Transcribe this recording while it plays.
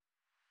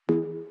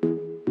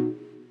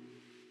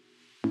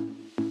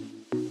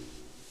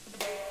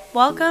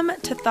Welcome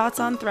to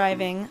Thoughts on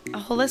Thriving, a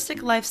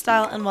holistic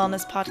lifestyle and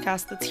wellness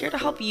podcast that's here to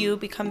help you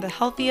become the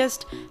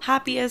healthiest,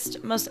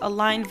 happiest, most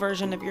aligned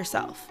version of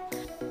yourself.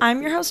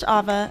 I'm your host,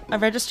 Ava, a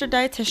registered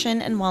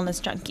dietitian and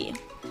wellness junkie.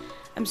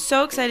 I'm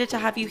so excited to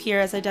have you here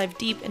as I dive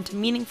deep into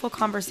meaningful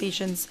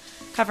conversations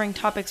covering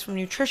topics from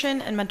nutrition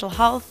and mental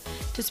health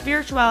to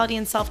spirituality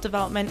and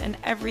self-development and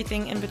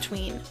everything in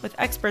between with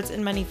experts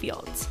in many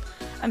fields.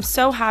 I'm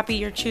so happy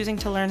you're choosing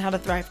to learn how to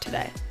thrive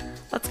today.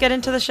 Let's get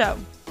into the show.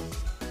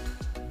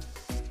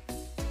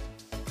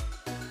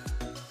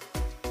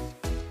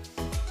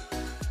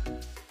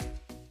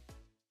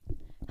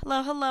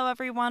 Hello,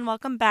 everyone.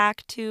 Welcome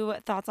back to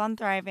Thoughts on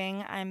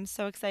Thriving. I'm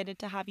so excited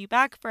to have you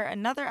back for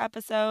another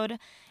episode,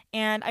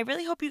 and I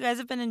really hope you guys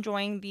have been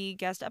enjoying the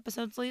guest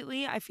episodes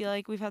lately. I feel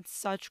like we've had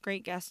such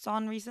great guests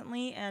on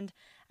recently, and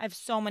I have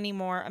so many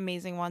more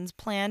amazing ones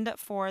planned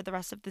for the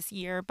rest of this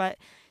year, but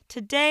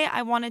today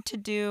I wanted to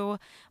do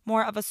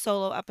more of a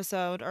solo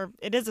episode, or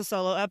it is a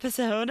solo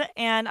episode,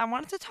 and I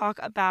wanted to talk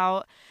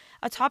about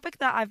a topic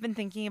that I've been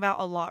thinking about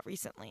a lot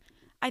recently.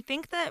 I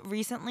think that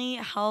recently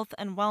health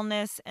and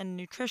wellness and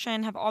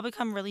nutrition have all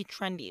become really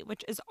trendy,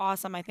 which is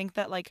awesome. I think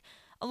that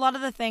a lot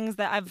of the things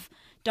that I've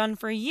done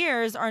for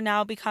years are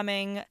now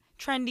becoming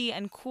trendy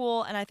and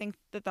cool, and I think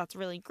that that's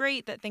really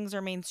great that things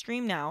are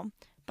mainstream now.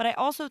 But I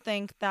also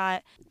think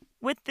that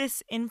with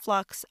this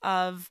influx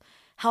of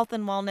health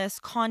and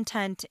wellness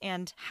content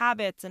and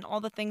habits and all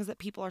the things that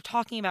people are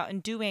talking about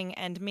and doing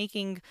and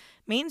making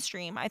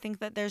mainstream, I think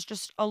that there's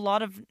just a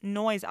lot of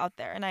noise out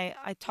there. And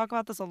I talk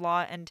about this a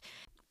lot, and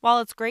while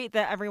it's great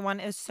that everyone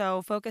is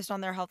so focused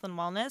on their health and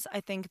wellness,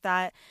 I think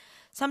that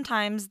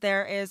sometimes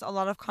there is a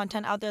lot of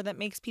content out there that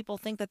makes people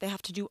think that they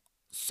have to do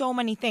so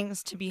many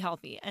things to be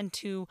healthy and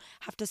to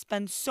have to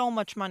spend so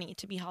much money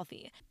to be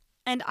healthy.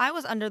 And I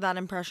was under that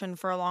impression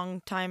for a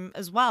long time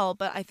as well,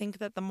 but I think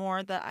that the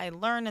more that I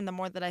learn and the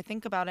more that I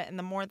think about it and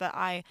the more that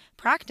I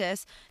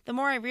practice, the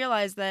more I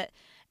realize that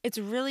it's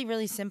really,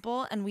 really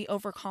simple, and we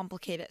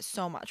overcomplicate it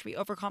so much. We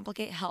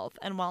overcomplicate health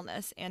and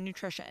wellness and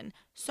nutrition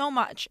so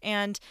much.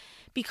 And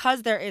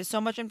because there is so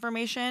much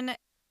information,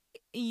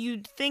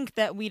 you'd think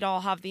that we'd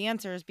all have the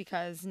answers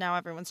because now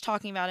everyone's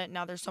talking about it.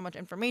 Now there's so much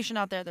information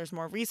out there. There's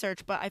more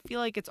research, but I feel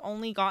like it's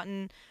only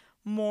gotten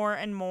more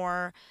and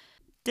more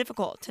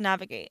difficult to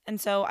navigate.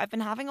 And so I've been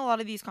having a lot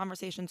of these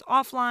conversations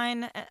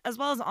offline as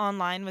well as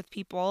online with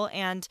people,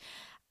 and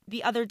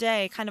the other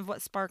day, kind of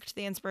what sparked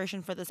the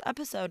inspiration for this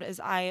episode is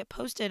I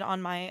posted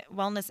on my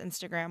wellness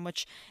Instagram,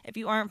 which if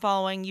you aren't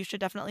following, you should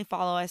definitely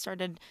follow. I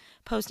started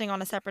posting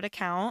on a separate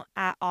account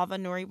at Ava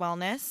Nouri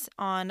Wellness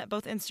on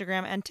both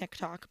Instagram and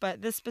TikTok.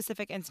 But this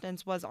specific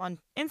instance was on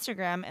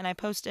Instagram, and I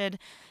posted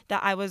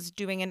that I was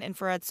doing an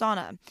infrared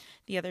sauna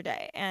the other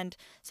day. And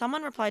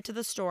someone replied to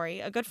the story,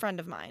 a good friend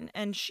of mine,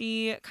 and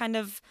she kind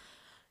of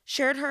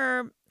shared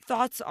her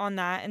thoughts on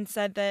that and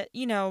said that,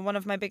 one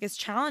of my biggest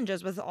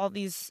challenges with all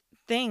these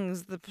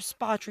things, the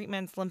spa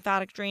treatments,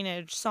 lymphatic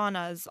drainage,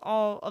 saunas,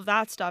 all of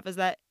that stuff, is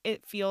that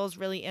it feels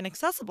really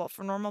inaccessible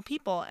for normal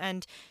people.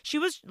 And she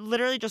was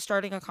literally just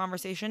starting a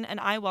conversation,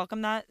 and I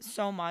welcome that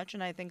so much.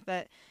 And I think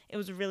that it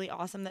was really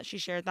awesome that she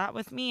shared that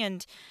with me.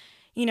 And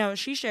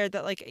she shared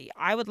that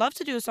I would love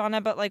to do a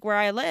sauna, but where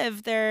I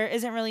live, there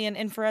isn't really an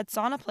infrared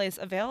sauna place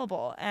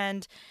available.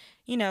 And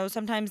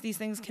sometimes these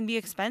things can be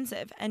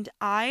expensive. And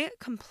I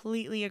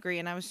completely agree.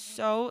 And I was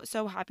so,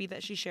 so happy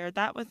that she shared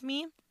that with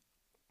me,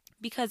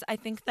 because I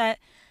think that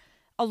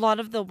a lot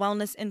of the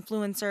wellness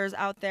influencers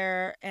out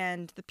there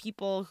and the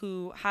people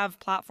who have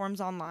platforms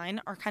online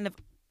are kind of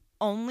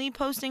only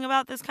posting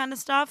about this kind of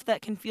stuff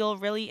that can feel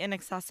really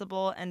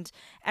inaccessible and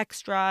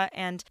extra.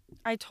 And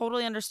I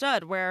totally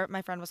understood where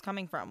my friend was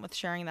coming from with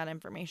sharing that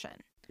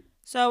information.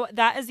 So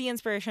that is the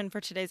inspiration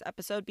for today's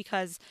episode,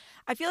 because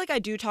I feel like I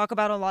do talk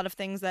about a lot of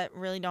things that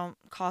really don't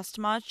cost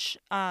much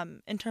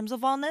in terms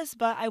of wellness,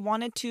 but I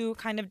wanted to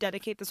kind of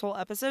dedicate this whole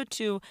episode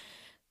to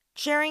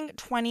sharing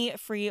 20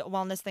 free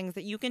wellness things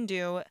that you can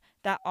do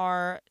that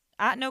are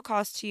at no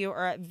cost to you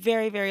or at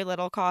very, very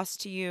little cost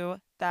to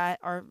you, that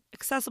are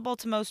accessible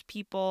to most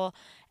people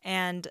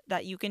and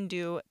that you can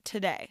do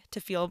today to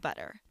feel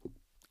better.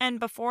 And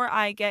before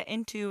I get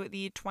into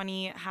the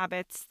 20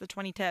 habits, the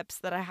 20 tips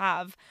that I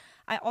have,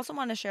 I also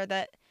want to share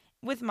that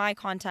with my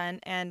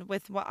content and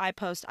with what I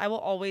post, I will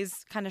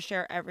always kind of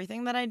share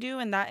everything that I do,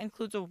 and that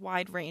includes a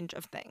wide range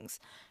of things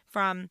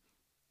from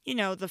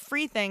the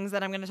free things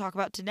that I'm going to talk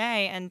about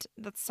today. And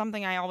that's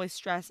something I always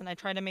stress. And I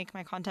try to make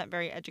my content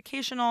very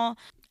educational.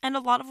 And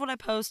a lot of what I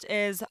post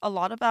is a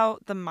lot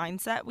about the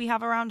mindset we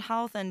have around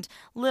health and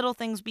little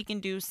things we can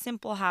do,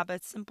 simple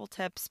habits, simple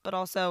tips, but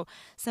also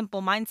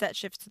simple mindset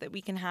shifts that we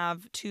can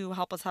have to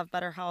help us have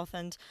better health.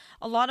 And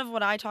a lot of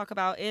what I talk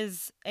about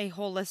is a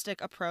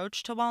holistic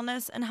approach to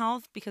wellness and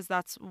health, because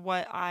that's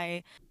what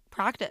I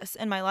practice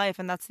in my life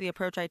and that's the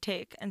approach I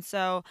take. And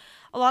so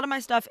a lot of my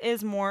stuff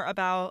is more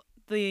about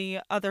the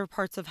other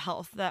parts of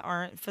health that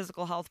aren't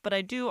physical health, but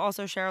I do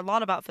also share a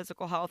lot about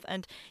physical health.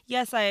 And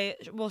yes, I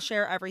will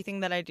share everything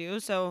that I do.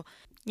 So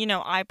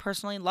I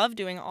personally love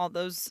doing all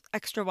those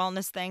extra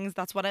wellness things.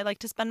 That's what I like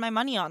to spend my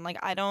money on. Like,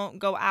 I don't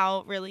go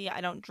out really,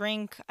 I don't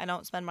drink, I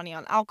don't spend money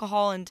on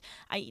alcohol, and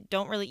I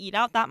don't really eat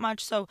out that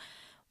much. So,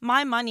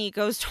 my money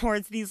goes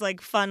towards these like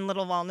fun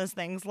little wellness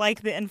things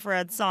like the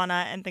infrared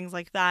sauna and things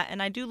like that.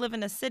 And I do live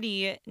in a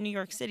city, New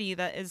York City,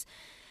 that is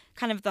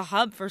kind of the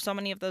hub for so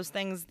many of those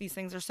things. These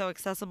things are so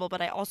accessible,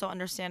 but I also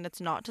understand it's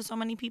not to so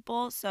many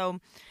people. So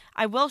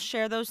I will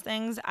share those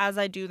things as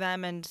I do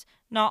them, and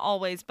not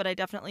always, but I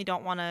definitely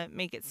don't want to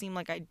make it seem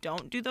like I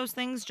don't do those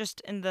things,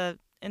 just in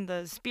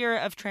the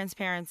spirit of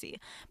transparency.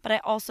 But I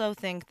also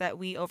think that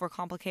we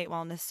overcomplicate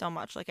wellness so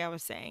much, like I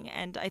was saying.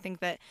 And I think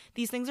that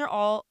these things are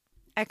all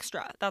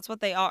extra. That's what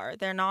they are.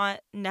 They're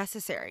not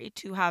necessary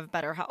to have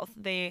better health.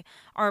 They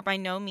are by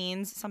no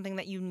means something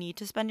that you need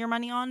to spend your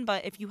money on.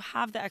 But if you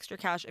have the extra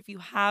cash, if you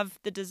have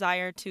the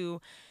desire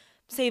to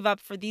save up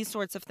for these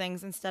sorts of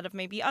things instead of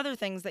maybe other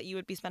things that you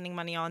would be spending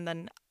money on,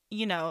 then,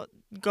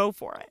 go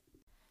for it.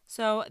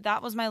 So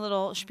that was my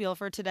little spiel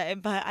for today,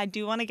 but I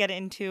do want to get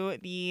into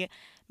the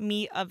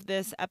meat of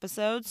this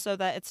episode so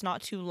that it's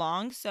not too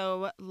long.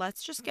 So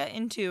let's just get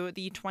into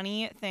the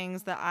 20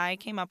 things that I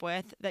came up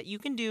with that you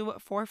can do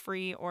for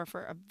free or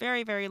for a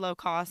very, very low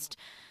cost,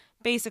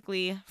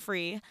 basically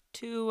free,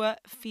 to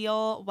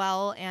feel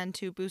well and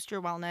to boost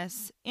your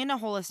wellness in a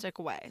holistic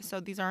way.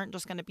 So these aren't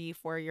just going to be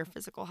for your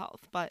physical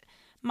health, but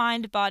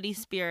mind, body,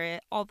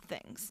 spirit, all the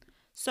things.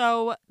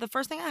 So, the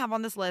first thing I have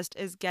on this list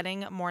is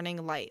getting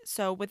morning light.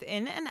 So,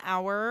 within an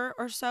hour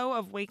or so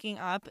of waking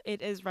up,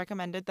 it is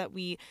recommended that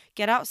we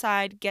get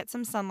outside, get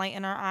some sunlight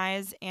in our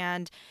eyes,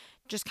 and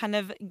just kind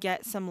of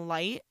get some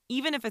light,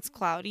 even if it's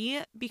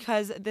cloudy,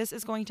 because this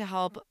is going to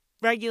help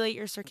regulate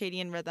your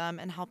circadian rhythm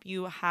and help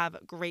you have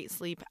great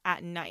sleep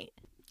at night.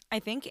 I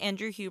think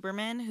Andrew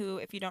Huberman, who,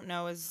 if you don't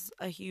know, is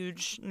a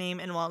huge name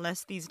in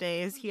wellness these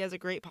days, he has a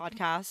great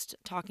podcast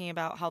talking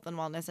about health and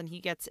wellness, and he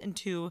gets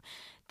into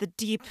the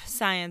deep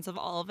science of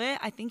all of it.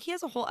 I think he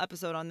has a whole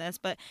episode on this,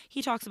 but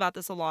he talks about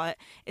this a lot.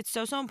 It's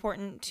so, so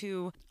important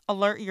to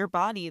alert your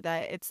body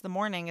that it's the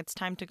morning, it's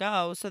time to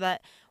go, so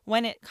that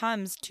when it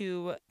comes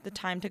to the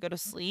time to go to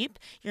sleep,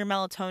 your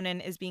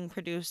melatonin is being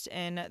produced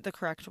in the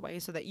correct way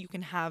so that you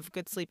can have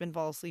good sleep and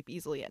fall asleep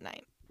easily at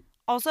night.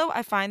 Also,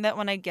 I find that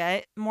when I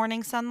get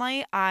morning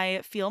sunlight,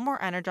 I feel more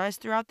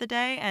energized throughout the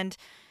day, and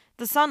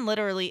the sun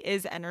literally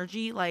is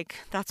energy. Like,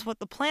 that's what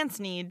the plants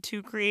need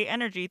to create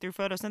energy through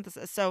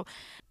photosynthesis. So,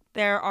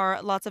 there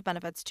are lots of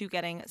benefits to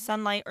getting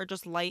sunlight or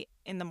just light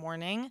in the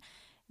morning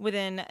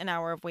within an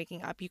hour of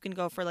waking up. You can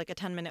go for like a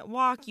 10-minute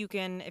walk. You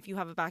can, if you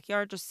have a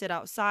backyard, just sit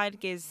outside,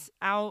 gaze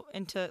out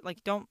into,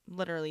 like, don't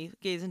literally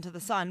gaze into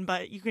the sun,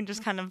 but you can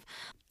just kind of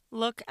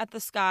look at the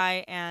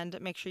sky and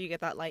make sure you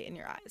get that light in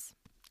your eyes.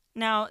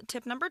 Now,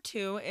 tip number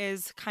 2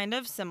 is kind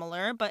of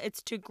similar, but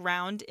it's to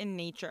ground in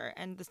nature.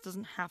 And this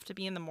doesn't have to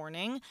be in the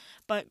morning,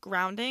 but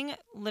grounding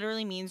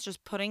literally means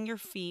just putting your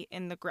feet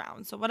in the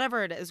ground. So,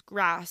 whatever it is,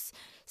 grass,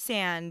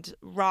 sand,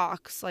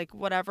 rocks, like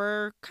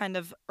whatever kind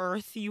of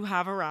earth you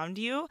have around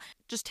you,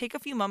 just take a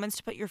few moments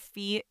to put your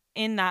feet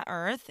in that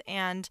earth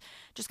and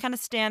just kind of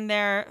stand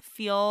there,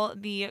 feel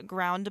the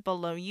ground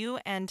below you.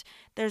 And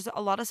there's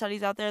a lot of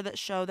studies out there that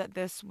show that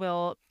this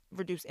will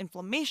reduce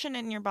inflammation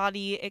in your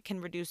body. It can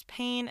reduce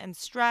pain and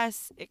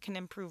stress. It can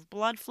improve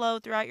blood flow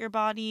throughout your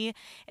body.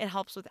 It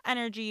helps with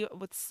energy,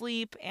 with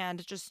sleep,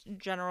 and just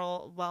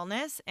general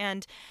wellness.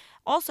 And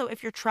also,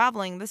 if you're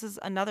traveling, this is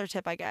another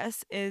tip, I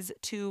guess, is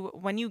to,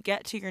 when you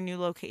get to your new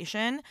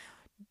location,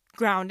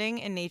 grounding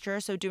in nature.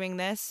 So doing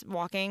this,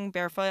 walking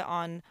barefoot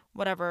on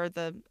whatever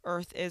the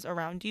earth is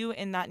around you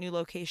in that new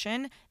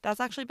location, that's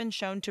actually been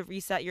shown to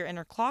reset your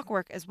inner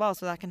clockwork as well.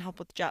 So that can help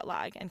with jet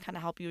lag and kind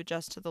of help you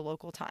adjust to the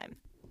local time.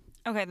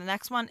 Okay, the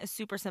next one is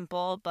super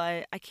simple,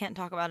 but I can't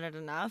talk about it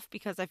enough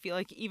because I feel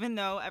like even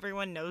though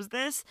everyone knows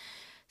this,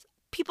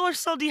 people are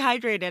still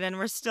dehydrated and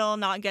we're still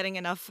not getting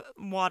enough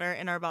water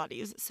in our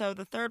bodies. So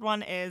the third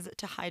one is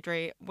to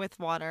hydrate with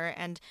water.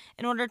 And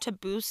in order to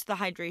boost the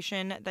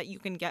hydration that you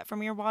can get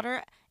from your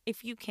water,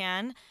 if you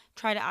can,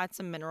 try to add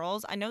some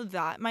minerals. I know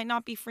that might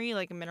not be free,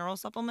 like mineral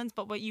supplements,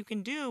 but what you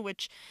can do,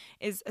 which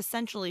is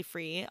essentially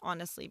free,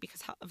 honestly,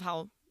 because of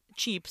how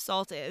cheap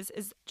salt is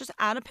just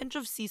add a pinch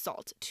of sea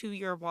salt to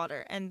your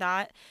water, and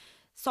that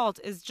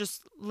salt is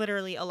just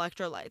literally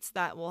electrolytes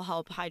that will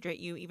help hydrate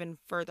you even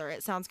further.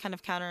 It sounds kind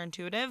of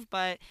counterintuitive,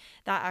 but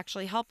that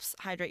actually helps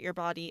hydrate your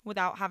body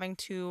without having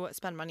to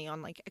spend money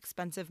on like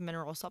expensive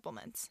mineral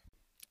supplements.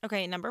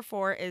 Okay, number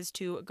 4 is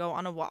to go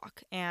on a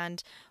walk.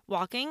 And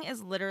walking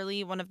is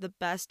literally one of the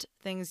best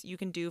things you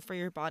can do for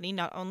your body,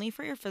 not only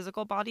for your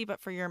physical body,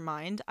 but for your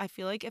mind. I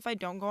feel like if I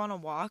don't go on a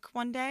walk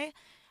one day,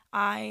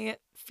 I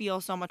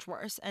feel so much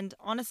worse. And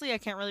honestly, I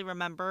can't really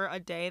remember a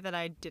day that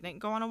I didn't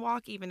go on a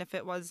walk, even if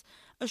it was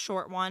a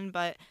short one.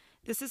 But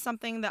this is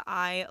something that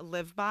I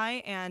live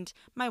by. And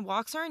my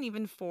walks aren't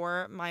even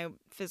for my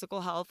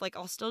physical health. Like,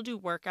 I'll still do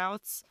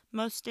workouts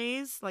most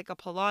days, like a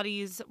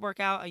Pilates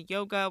workout, a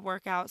yoga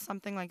workout,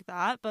 something like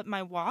that. But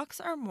my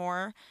walks are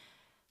more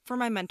for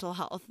my mental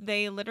health.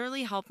 They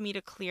literally help me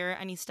to clear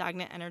any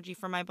stagnant energy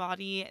from my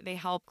body. They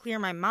help clear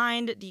my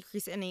mind,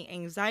 decrease any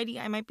anxiety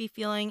I might be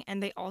feeling,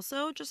 and they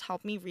also just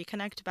help me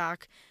reconnect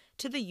back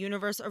to the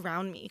universe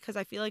around me, because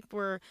I feel like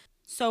we're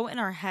so in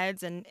our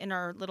heads and in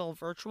our little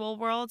virtual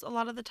worlds a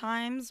lot of the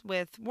times,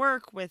 with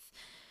work, with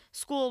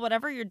school,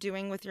 whatever you're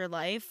doing with your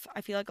life.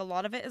 I feel like a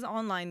lot of it is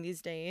online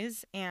these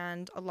days,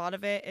 and a lot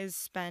of it is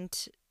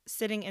spent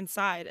sitting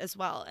inside as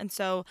well. And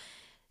so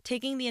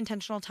taking the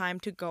intentional time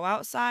to go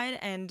outside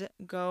and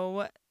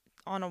go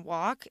on a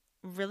walk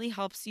really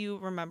helps you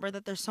remember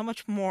that there's so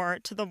much more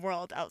to the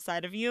world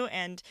outside of you.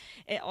 And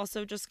it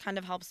also just kind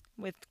of helps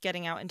with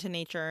getting out into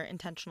nature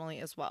intentionally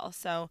as well.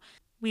 So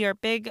we are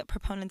big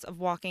proponents of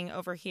walking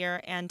over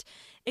here. And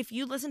if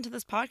you listen to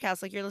this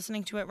podcast, like you're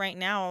listening to it right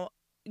now,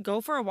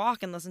 go for a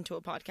walk and listen to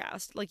a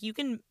podcast. Like, you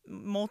can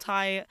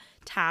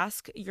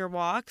multitask your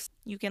walks.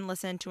 You can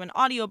listen to an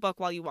audiobook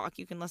while you walk.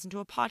 You can listen to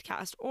a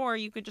podcast, or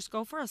you could just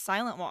go for a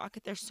silent walk.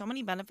 There's so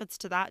many benefits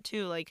to that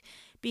too. Like,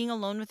 being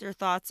alone with your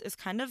thoughts is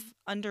kind of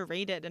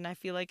underrated, and I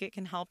feel like it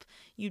can help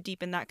you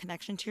deepen that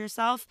connection to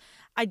yourself.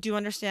 I do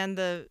understand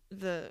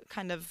the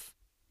kind of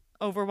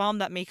overwhelm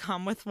that may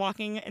come with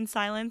walking in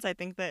silence. I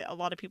think that a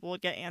lot of people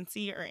would get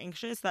antsy or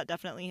anxious. That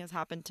definitely has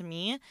happened to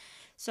me.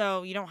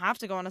 So you don't have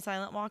to go on a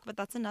silent walk, but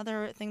that's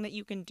another thing that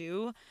you can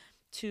do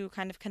to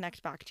kind of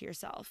connect back to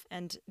yourself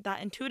and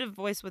that intuitive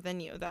voice within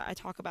you that I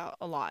talk about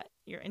a lot.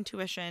 Your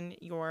intuition,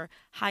 your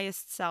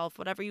highest self,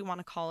 whatever you want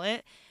to call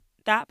it,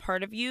 that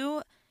part of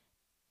you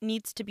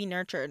needs to be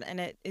nurtured, and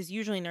it is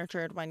usually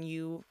nurtured when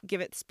you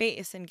give it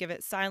space and give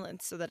it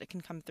silence so that it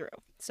can come through.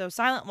 So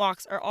silent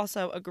walks are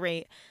also a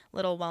great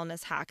little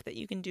wellness hack that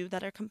you can do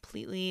that are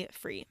completely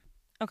free.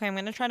 Okay, I'm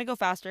going to try to go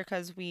faster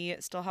because we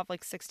still have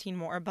like 16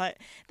 more, but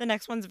the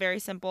next one's very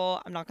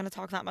simple. I'm not going to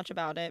talk that much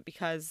about it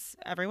because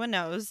everyone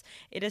knows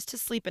it is to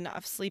sleep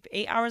enough. Sleep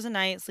 8 hours a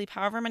night, sleep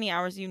however many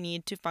hours you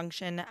need to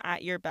function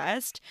at your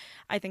best.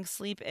 I think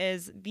sleep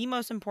is the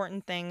most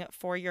important thing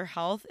for your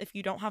health. If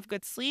you don't have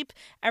good sleep,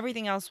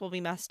 everything else will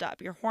be messed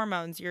up. Your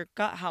hormones, your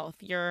gut health,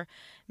 your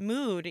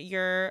mood,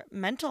 your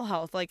mental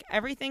health, like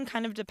everything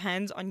kind of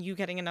depends on you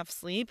getting enough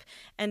sleep.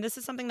 And this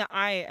is something that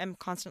I am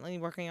constantly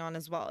working on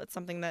as well. It's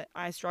something that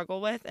I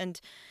struggle with, and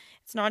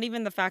it's not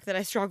even the fact that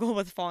I struggle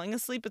with falling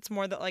asleep. It's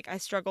more that like I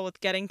struggle with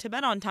getting to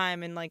bed on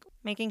time and like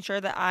making sure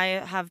that I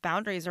have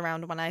boundaries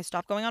around when I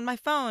stop going on my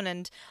phone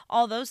and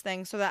all those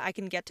things so that I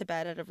can get to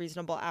bed at a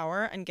reasonable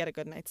hour and get a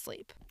good night's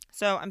sleep.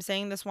 So I'm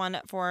saying this one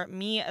for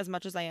me as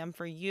much as I am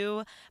for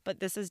you,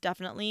 but this is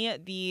definitely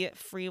the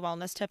free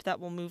wellness tip that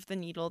will move the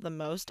needle the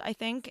most, I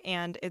think,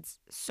 and it's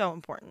so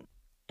important.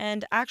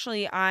 And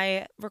actually,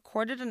 I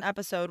recorded an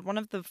episode, one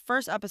of the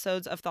first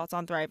episodes of Thoughts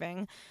on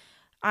Thriving.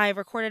 I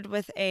recorded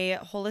with a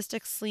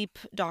holistic sleep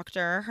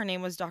doctor. Her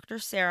name was Dr.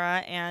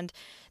 Sarah, and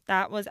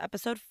that was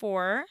episode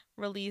 4,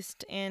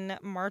 released in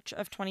March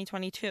of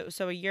 2022,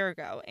 so a year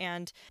ago.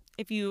 And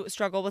if you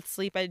struggle with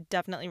sleep, I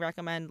definitely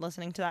recommend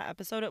listening to that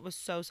episode. It was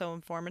so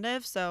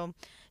informative. So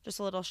just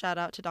a little shout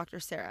out to Dr.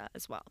 Sarah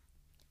as well.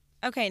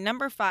 Okay,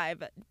 number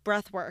 5,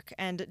 breath work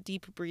and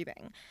deep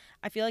breathing.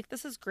 I feel like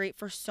this is great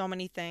for so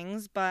many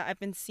things, but I've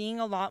been seeing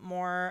a lot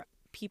more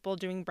people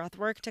doing breath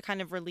work to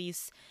kind of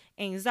release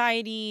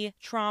anxiety,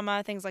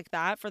 trauma, things like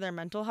that for their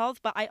mental health.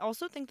 But I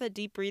also think that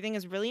deep breathing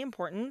is really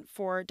important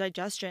for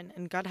digestion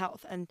and gut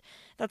health. And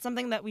that's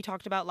something that we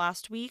talked about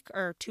last week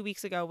or 2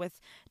 weeks ago with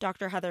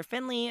Dr. Heather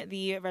Finley,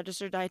 the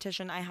registered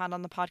dietitian I had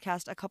on the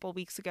podcast a couple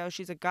weeks ago.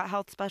 She's a gut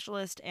health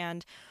specialist,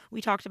 and we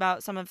talked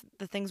about some of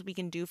the things we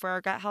can do for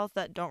our gut health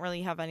that don't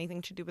really have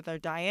anything to do with our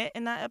diet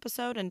in that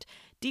episode. And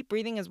deep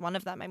breathing is one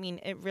of them. I mean,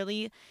 it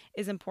really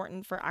is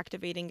important for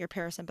activating your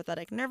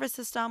parasympathetic nervous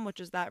system, which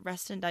is that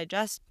rest and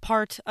digest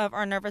part of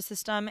our nervous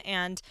system.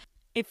 And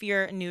if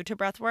you're new to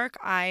breath work,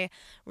 I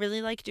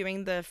really like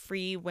doing the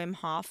free Wim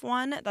Hof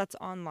one that's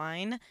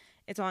online.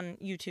 It's on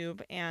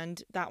YouTube,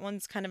 and that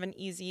one's kind of an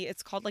easy,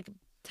 it's called like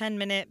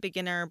 10-minute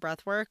beginner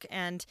breath work,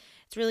 and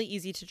it's really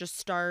easy to just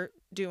start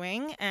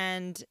doing.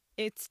 And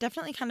it's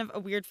definitely kind of a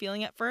weird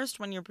feeling at first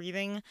when you're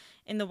breathing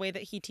in the way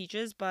that he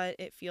teaches, but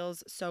it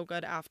feels so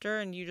good after,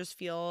 and you just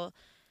feel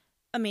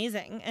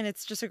amazing, and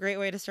it's just a great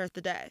way to start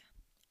the day.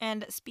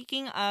 And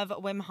speaking of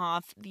Wim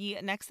Hof, the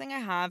next thing I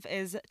have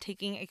is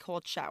taking a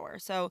cold shower.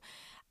 So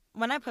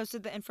when I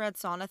posted the infrared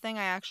sauna thing,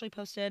 I actually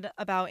posted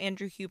about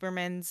Andrew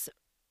Huberman's,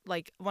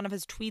 like one of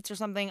his tweets or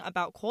something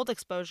about cold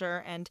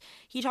exposure, and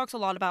he talks a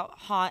lot about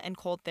hot and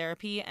cold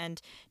therapy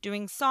and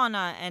doing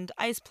sauna and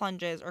ice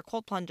plunges or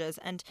cold plunges.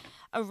 And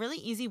a really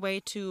easy way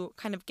to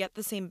kind of get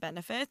the same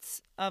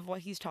benefits of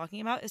what he's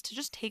talking about is to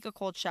just take a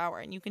cold shower.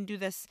 And you can do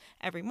this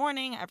every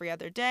morning, every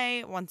other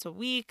day, once a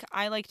week.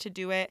 I like to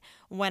do it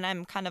when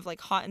I'm kind of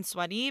like hot and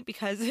sweaty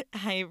because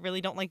I really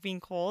don't like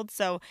being cold.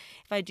 So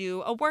if I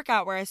do a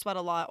workout where I sweat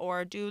a lot,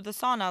 or do the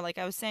sauna like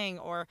I was saying,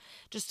 or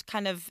just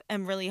kind of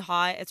am really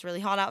hot, it's really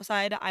hot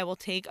outside, I will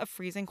take a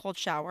freezing cold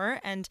shower.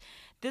 And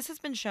this has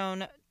been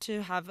shown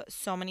to have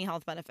so many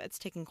health benefits,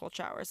 taking cold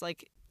showers.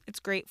 Like, It's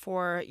great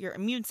for your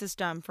immune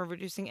system, for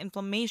reducing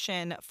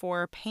inflammation,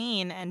 for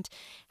pain, and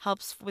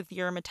helps with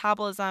your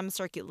metabolism,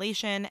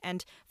 circulation.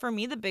 And for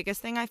me, the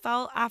biggest thing I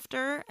felt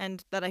after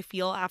and that I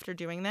feel after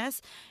doing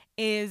this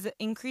is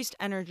increased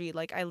energy.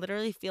 Like I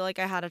literally feel like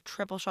I had a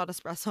triple shot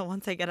espresso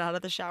once I get out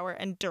of the shower.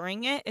 And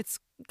during it, it's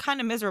kind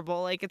of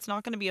miserable. Like it's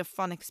not going to be a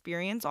fun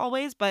experience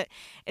always, but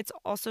it's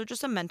also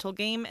just a mental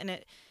game, and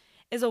it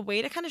is a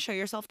way to kind of show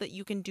yourself that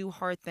you can do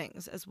hard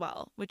things as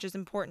well, which is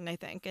important, I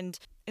think, and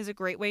is a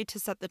great way to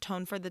set the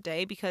tone for the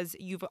day because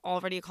you've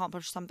already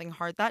accomplished something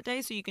hard that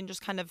day. So you can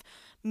just kind of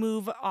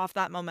move off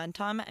that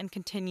momentum and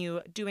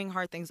continue doing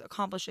hard things,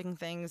 accomplishing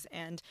things,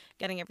 and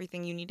getting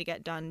everything you need to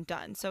get done.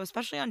 So,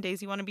 especially on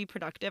days you want to be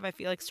productive, I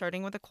feel like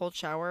starting with a cold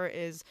shower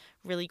is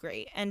really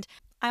great. And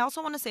I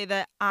also want to say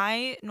that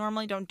I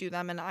normally don't do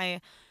them, and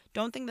I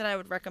don't think that I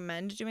would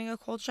recommend doing a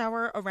cold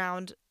shower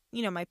around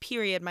my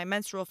period, my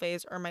menstrual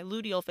phase, or my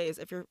luteal phase,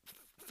 if you're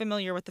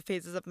familiar with the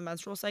phases of the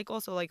menstrual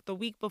cycle. So, like the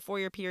week before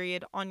your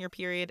period, on your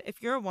period,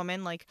 if you're a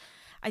woman, like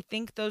I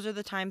think those are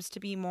the times to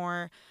be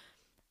more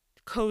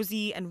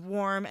cozy and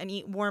warm and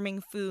eat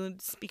warming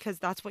foods because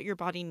that's what your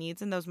body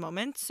needs in those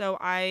moments. So,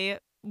 I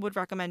would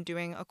recommend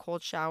doing a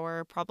cold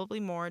shower probably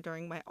more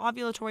during my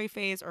ovulatory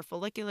phase or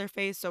follicular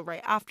phase. So,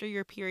 right after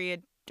your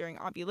period, during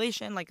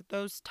ovulation, like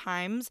those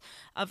times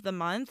of the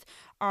month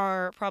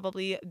are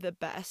probably the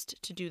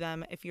best to do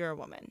them if you're a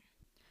woman.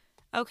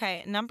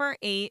 Okay, number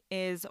 8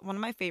 is one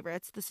of my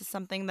favorites. This is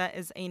something that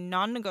is a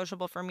non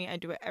negotiable for me. I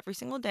do it every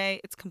single day.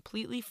 It's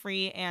completely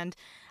free, and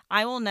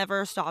I will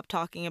never stop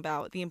talking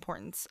about the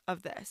importance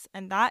of this,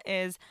 and that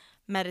is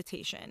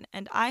meditation.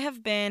 And I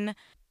have been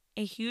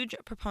a huge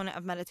proponent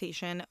of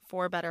meditation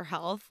for better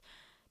health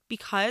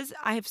because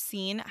I have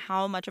seen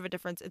how much of a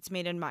difference it's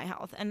made in my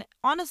health. And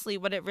honestly,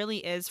 what it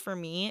really is for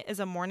me is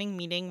a morning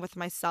meeting with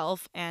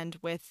myself and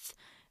with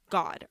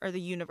God or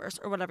the universe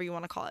or whatever you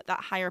want to call it, that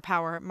higher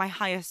power, my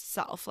highest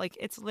self. Like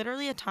it's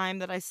literally a time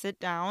that I sit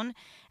down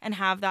and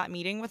have that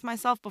meeting with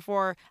myself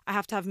before I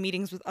have to have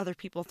meetings with other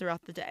people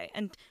throughout the day.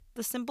 And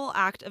the simple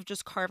act of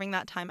just carving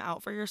that time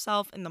out for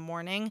yourself in the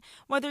morning,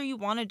 whether you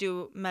want to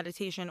do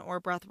meditation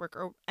or breath work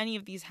or any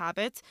of these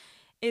habits,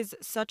 is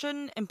such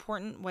an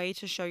important way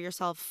to show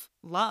yourself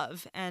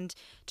love and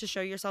to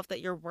show yourself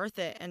that you're worth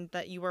it and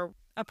that you are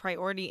a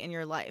priority in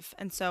your life.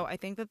 And so I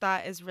think that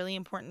that is really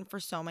important for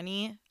so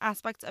many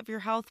aspects of your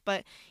health,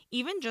 but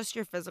even just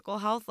your physical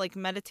health, like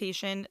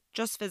meditation,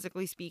 just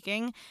physically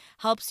speaking,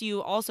 helps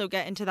you also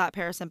get into that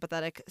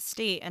parasympathetic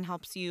state and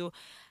helps you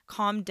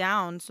calm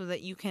down so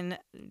that you can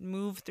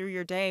move through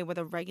your day with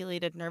a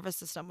regulated nervous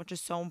system, which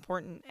is so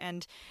important.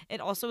 And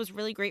it also is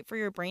really great for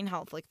your brain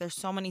health. Like there's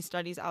so many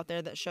studies out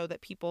there that show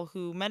that people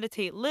who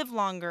meditate live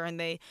longer and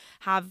they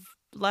have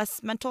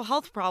less mental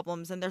health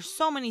problems, and there's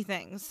so many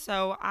things.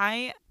 So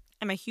I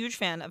am a huge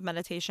fan of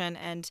meditation,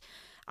 and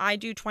I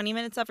do 20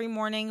 minutes every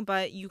morning,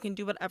 but you can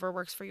do whatever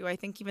works for you. I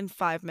think even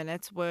 5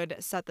 minutes would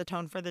set the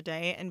tone for the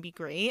day and be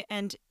great.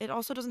 And it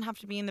also doesn't have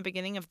to be in the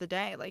beginning of the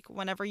day. Like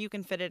whenever you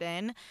can fit it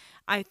in,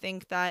 I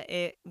think that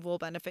it will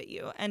benefit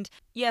you. And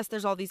yes,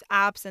 there's all these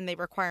apps and they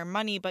require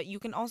money, but you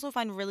can also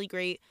find really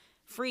great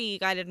free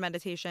guided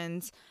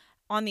meditations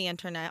on the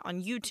internet,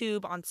 on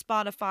YouTube, on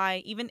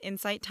Spotify, even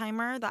Insight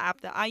Timer, the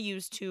app that I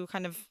use to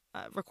kind of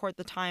record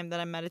the time that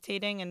I'm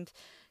meditating and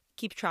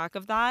keep track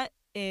of that,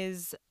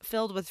 is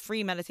filled with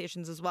free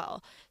meditations as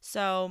well.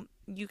 So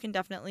you can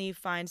definitely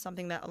find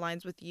something that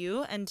aligns with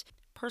you. And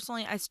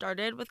personally, I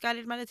started with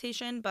guided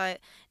meditation, but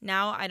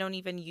now I don't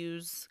even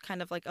use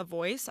kind of like a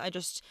voice. I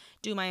just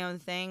do my own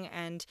thing,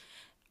 and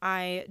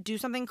I do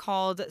something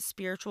called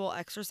spiritual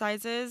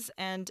exercises.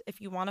 And if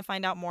you want to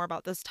find out more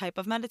about this type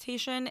of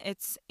meditation,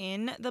 it's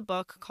in the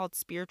book called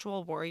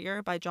Spiritual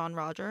Warrior by John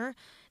Roger.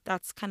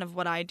 That's kind of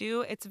what I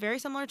do. It's very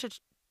similar to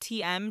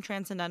TM,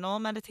 Transcendental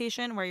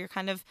Meditation, where you're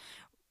kind of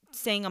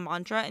saying a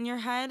mantra in your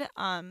head.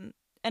 And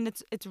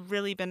it's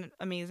really been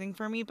amazing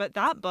for me. But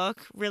that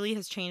book really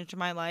has changed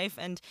my life,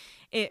 and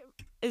it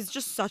is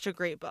just such a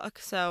great book.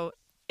 So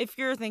if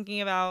you're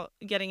thinking about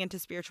getting into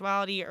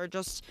spirituality or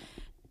just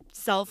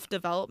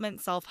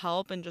self-development,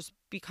 self-help, and just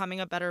becoming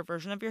a better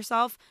version of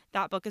yourself,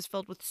 that book is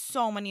filled with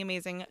so many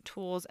amazing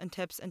tools and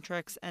tips and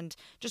tricks and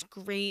just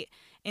great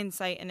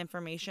insight and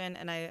information.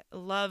 And I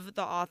love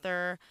the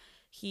author.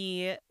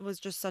 He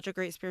was just such a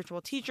great spiritual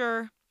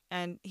teacher,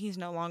 and he's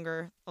no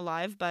longer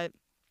alive, but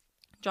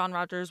John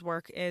Rogers'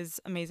 work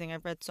is amazing.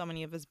 I've read so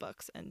many of his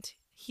books, and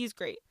he's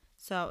great.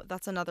 So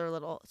that's another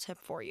little tip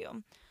for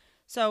you.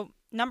 So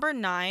number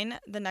 9,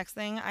 the next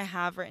thing I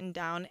have written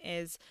down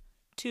is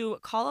to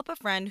call up a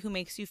friend who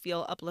makes you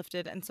feel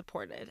uplifted and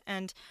supported.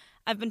 And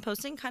I've been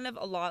posting kind of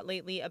a lot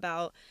lately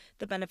about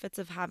the benefits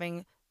of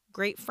having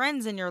great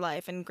friends in your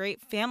life and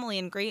great family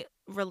and great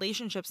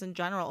relationships in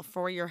general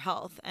for your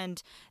health.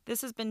 And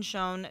this has been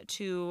shown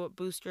to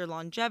boost your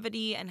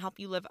longevity and help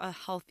you live a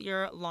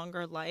healthier,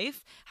 longer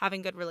life,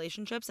 having good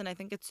relationships. And I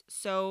think it's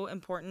so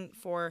important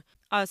for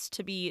us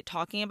to be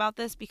talking about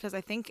this because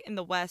I think in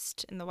the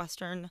West, in the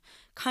Western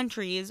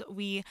countries,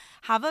 we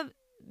have a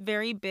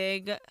very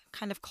big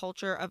kind of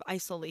culture of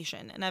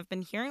isolation. And I've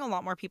been hearing a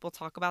lot more people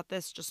talk about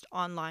this just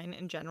online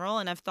in general.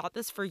 And I've thought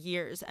this for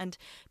years. And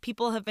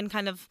people have been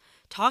kind of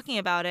talking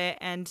about it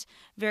and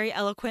very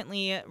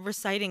eloquently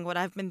reciting what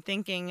I've been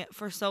thinking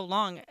for so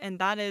long. And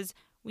that is,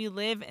 we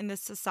live in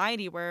this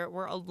society where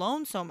we're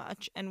alone so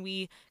much, and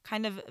we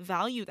kind of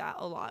value that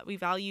a lot. We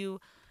value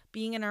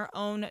being in our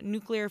own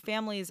nuclear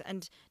families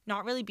and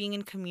not really being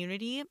in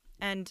community.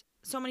 And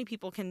so many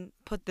people can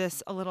put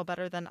this a little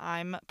better than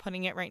I'm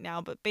putting it right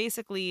now, but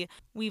basically,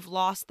 we've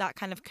lost that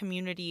kind of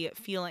community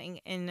feeling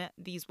in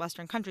these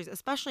Western countries,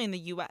 especially in the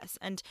US.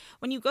 And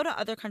when you go to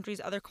other countries,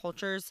 other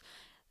cultures,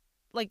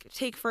 like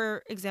take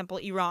for example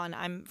Iran.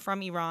 I'm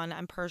from Iran,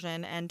 I'm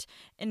Persian, and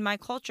in my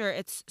culture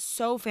it's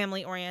so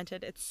family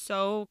oriented, it's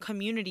so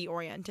community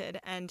oriented,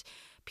 and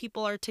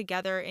people are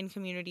together in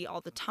community all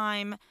the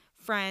time.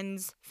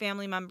 Friends,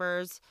 family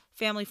members,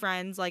 family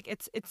friends, like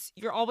it's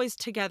you're always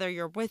together,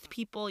 you're with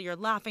people, you're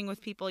laughing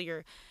with people,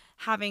 you're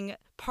having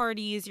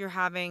parties, you're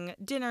having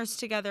dinners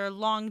together,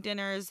 long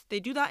dinners. They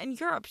do that in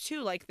Europe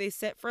too. Like they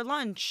sit for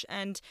lunch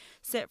and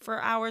sit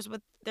for hours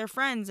with their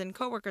friends and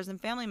coworkers and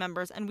family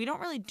members. And we don't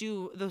really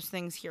do those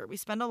things here. We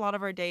spend a lot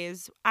of our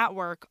days at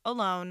work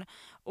alone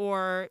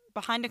or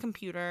behind a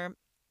computer.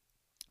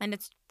 And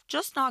it's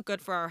just not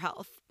good for our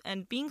health.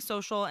 And being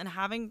social and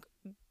having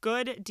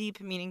good,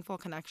 deep, meaningful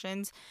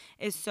connections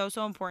is so,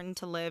 so important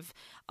to live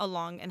a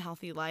long and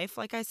healthy life,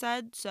 like I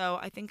said. So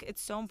I think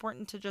it's so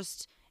important to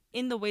just,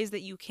 in the ways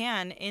that you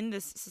can, in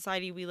this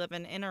society we live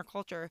in our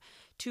culture,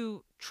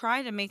 to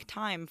try to make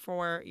time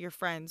for your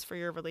friends, for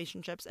your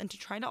relationships, and to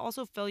try to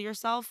also fill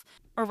yourself,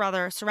 or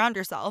rather surround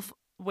yourself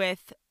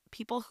with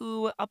people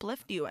who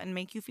uplift you and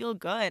make you feel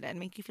good and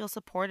make you feel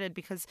supported,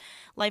 because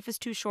life is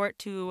too short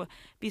to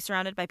be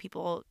surrounded by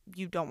people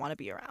you don't want to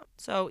be around.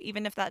 So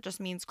even if that just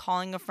means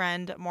calling a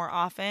friend more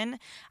often,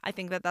 I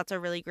think that that's a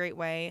really great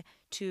way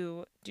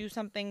to do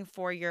something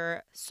for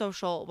your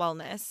social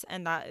wellness,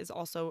 and that is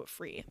also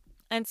free.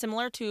 And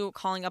similar to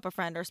calling up a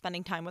friend or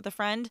spending time with a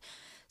friend,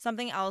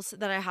 something else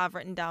that I have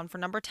written down for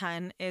number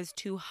 10 is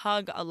to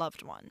hug a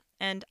loved one.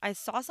 And I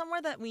saw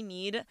somewhere that we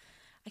need,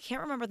 I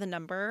can't remember the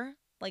number,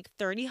 like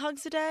 30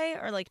 hugs a day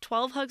or like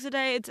 12 hugs a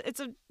day.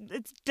 It's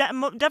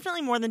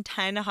definitely more than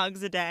 10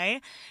 hugs a day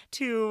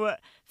to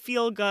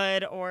feel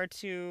good or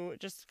to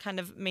just kind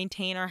of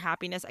maintain our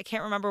happiness. I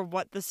can't remember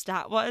what the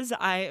stat was.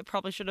 I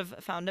probably should have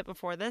found it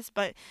before this,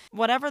 but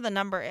whatever the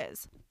number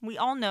is, we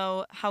all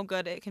know how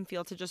good it can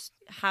feel to just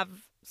have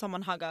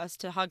someone hug us,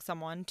 to hug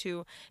someone,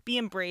 to be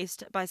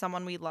embraced by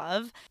someone we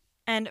love.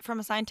 And from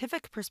a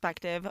scientific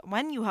perspective,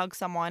 when you hug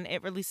someone,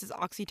 it releases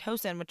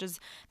oxytocin, which is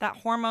that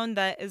hormone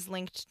that is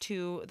linked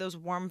to those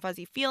warm,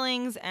 fuzzy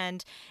feelings.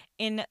 And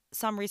in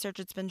some research,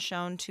 it's been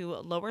shown to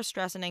lower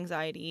stress and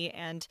anxiety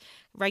and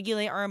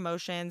regulate our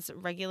emotions,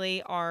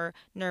 regulate our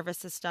nervous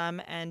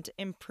system, and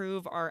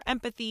improve our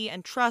empathy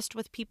and trust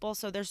with people.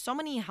 So there's so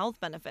many health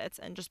benefits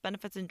and just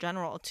benefits in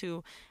general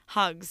to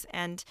hugs.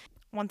 And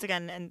once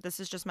again, and this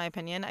is just my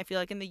opinion, I feel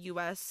like in the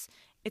US,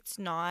 it's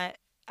not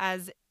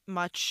as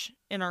much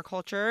in our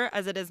culture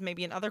as it is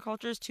maybe in other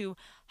cultures to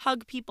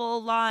hug people a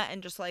lot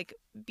and just like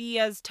be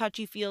as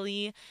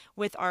touchy-feely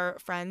with our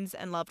friends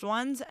and loved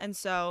ones. And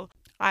so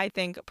I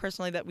think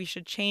personally that we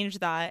should change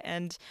that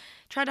and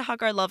try to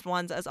hug our loved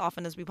ones as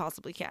often as we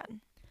possibly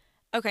can.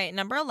 Okay,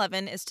 number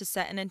 11 is to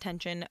set an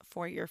intention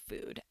for your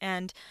food.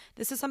 And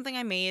this is something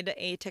I made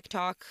a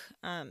TikTok,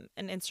 an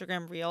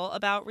Instagram reel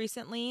about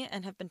recently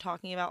and have been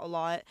talking about a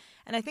lot.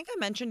 And I think I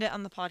mentioned it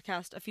on the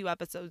podcast a few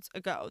episodes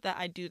ago that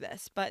I do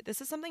this. But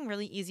this is something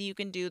really easy you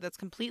can do that's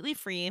completely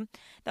free,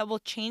 that will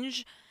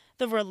change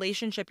the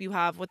relationship you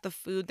have with the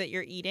food that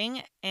you're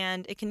eating.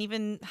 And it can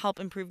even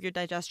help improve your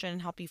digestion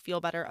and help you feel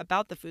better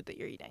about the food that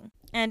you're eating.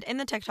 And in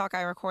the TikTok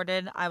I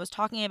recorded, I was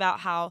talking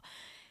about how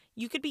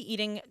you could be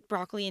eating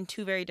broccoli in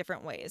two very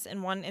different ways.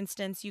 In one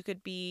instance, you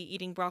could be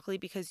eating broccoli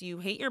because you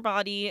hate your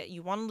body,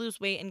 you want to lose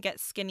weight and get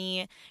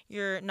skinny.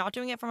 You're not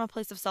doing it from a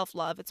place of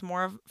self-love. It's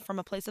more from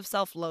a place of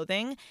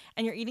self-loathing,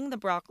 and you're eating the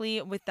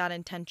broccoli with that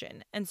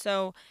intention. And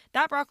so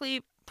that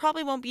broccoli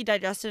probably won't be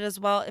digested as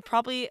well. It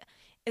probably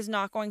is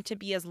not going to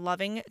be as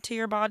loving to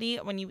your body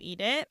when you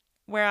eat it.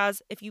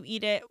 Whereas if you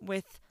eat it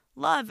with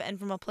love and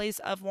from a place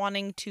of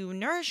wanting to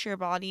nourish your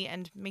body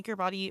and make your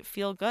body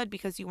feel good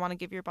because you want to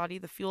give your body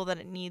the fuel that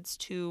it needs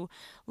to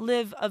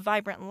live a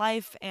vibrant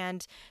life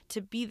and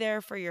to be there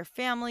for your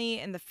family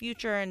in the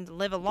future and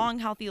live a long,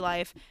 healthy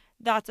life,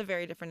 that's a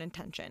very different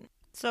intention.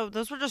 So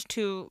those were just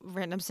two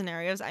random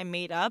scenarios I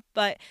made up,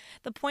 but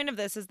the point of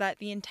this is that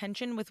the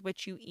intention with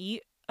which you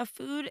eat a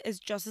food is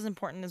just as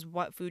important as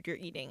what food you're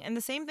eating. And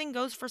the same thing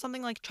goes for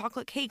something like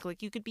chocolate cake.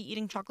 Like you could be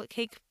eating chocolate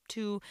cake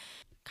to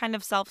kind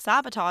of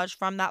self-sabotage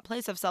from that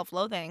place of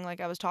self-loathing like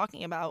I was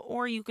talking about,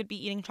 or you could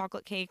be eating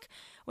chocolate cake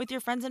with your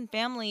friends and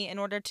family in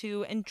order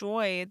to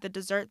enjoy the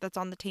dessert that's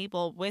on the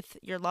table with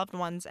your loved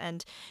ones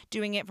and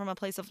doing it from a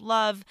place of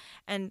love,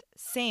 and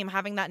same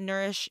having that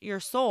nourish your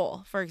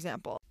soul, for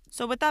example.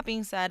 So with that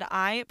being said,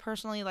 I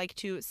personally like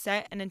to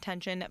set an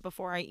intention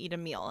before I eat a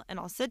meal, and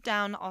I'll sit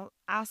down, I'll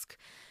ask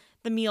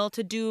the meal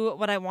to do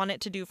what I want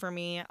it to do for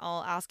me.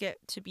 I'll ask it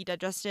to be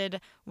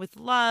digested with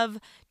love,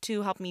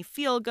 to help me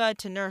feel good,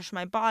 to nourish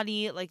my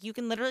body. Like, you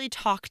can literally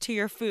talk to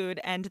your food,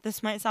 and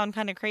this might sound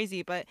kind of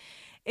crazy, but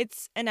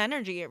it's an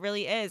energy. It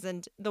really is.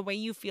 And the way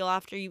you feel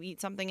after you eat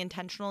something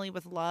intentionally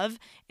with love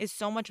is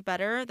so much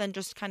better than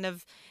just kind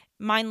of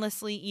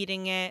mindlessly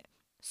eating it,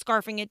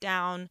 scarfing it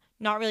down,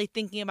 not really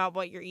thinking about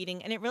what you're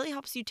eating. And it really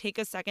helps you take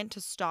a second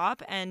to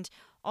stop and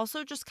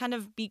also just kind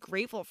of be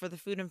grateful for the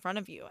food in front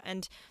of you.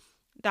 And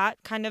that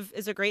kind of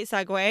is a great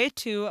segue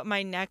to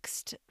my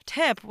next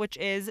tip, which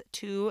is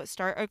to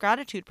start a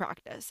gratitude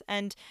practice.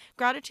 And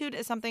gratitude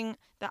is something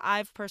that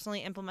I've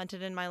personally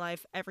implemented in my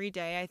life every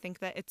day. I think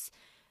that it's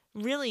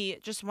really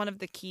just one of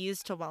the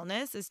keys to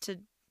wellness is to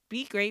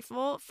be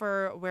grateful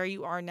for where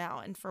you are now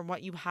and for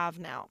what you have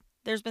now.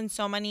 There's been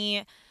so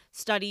many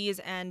studies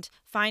and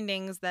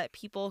findings that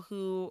people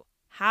who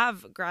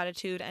have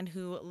gratitude and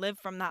who live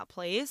from that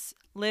place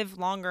live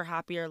longer,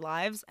 happier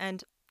lives.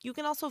 And you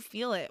can also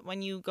feel it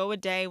when you go a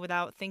day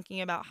without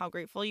thinking about how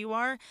grateful you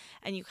are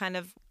and you kind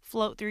of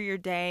float through your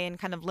day and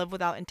kind of live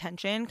without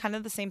intention. Kind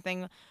of the same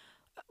thing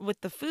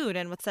with the food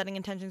and with setting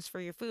intentions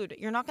for your food.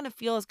 You're not going to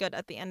feel as good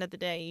at the end of the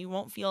day. You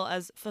won't feel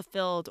as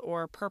fulfilled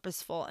or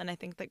purposeful. And I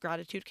think that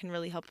gratitude can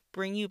really help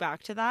bring you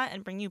back to that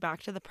and bring you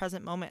back to the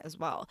present moment as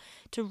well,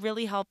 to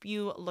really help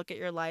you look at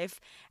your life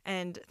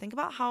and think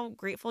about how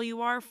grateful you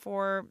are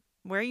for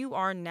where you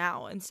are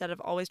now instead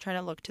of always trying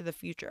to look to the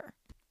future.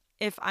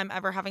 If I'm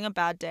ever having a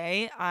bad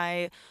day,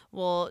 I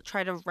will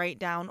try to write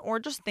down or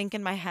just think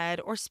in my head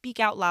or speak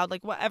out loud,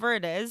 like whatever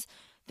it is,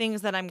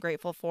 things that I'm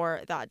grateful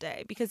for that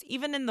day. Because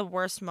even in the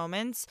worst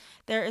moments,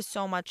 there is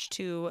so much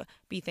to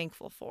be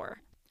thankful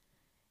for.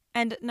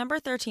 And number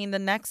 13, the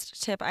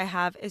next tip I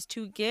have is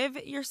to give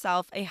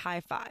yourself a high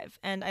five.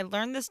 And I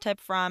learned this tip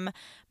from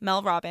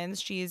Mel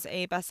Robbins. She's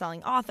a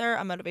best-selling author,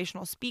 a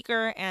motivational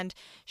speaker, and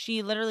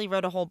she literally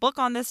wrote a whole book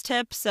on this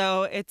tip,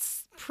 so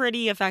it's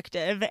pretty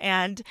effective.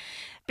 And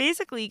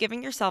basically,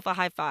 giving yourself a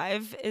high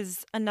five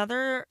is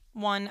another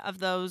one of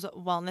those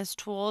wellness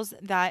tools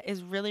that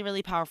is really,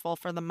 really powerful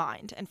for the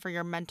mind and for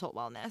your mental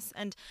wellness.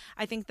 And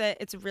I think that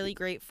it's really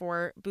great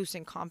for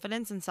boosting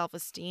confidence and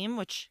self-esteem,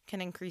 which can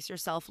increase your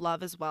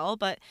self-love as well.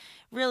 But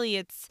really,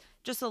 it's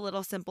just a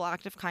little simple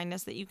act of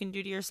kindness that you can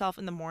do to yourself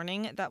in the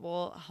morning that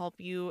will help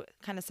you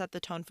kind of set the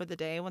tone for the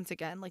day. Once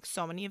again, like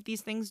so many of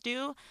these things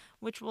do,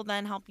 which will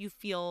then help you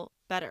feel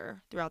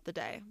better throughout the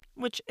day.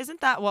 Which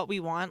isn't that what we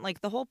want? Like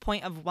the whole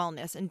point of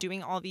wellness and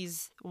doing all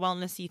these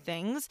wellnessy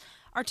things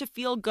are to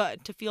feel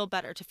good, to feel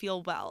better, to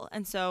feel well.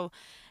 And so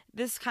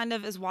this kind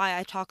of is why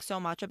I talk so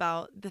much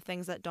about the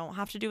things that don't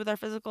have to do with our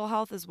physical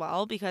health as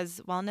well, because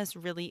wellness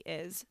really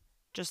is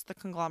just the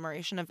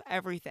conglomeration of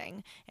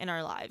everything in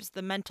our lives,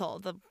 the mental,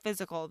 the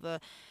physical, the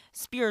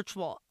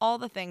spiritual, all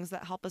the things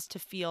that help us to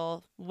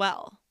feel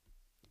well.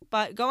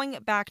 But going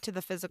back to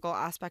the physical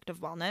aspect of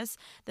wellness,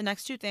 the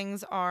next two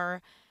things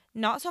are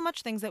not so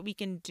much things that we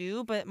can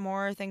do, but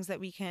more things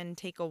that we can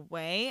take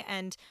away.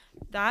 And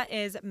that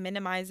is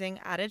minimizing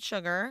added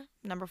sugar,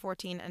 number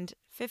 14, and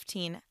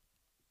 15,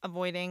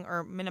 avoiding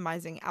or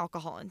minimizing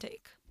alcohol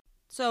intake.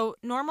 So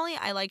normally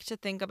I like to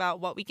think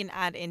about what we can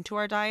add into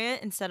our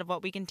diet instead of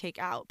what we can take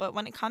out. But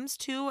when it comes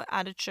to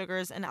added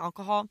sugars and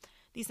alcohol,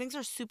 these things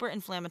are super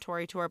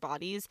inflammatory to our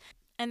bodies,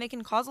 and they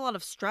can cause a lot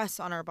of stress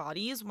on our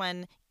bodies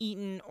when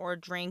eaten or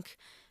drank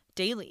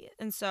daily.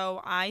 And so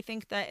I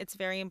think that it's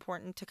very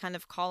important to kind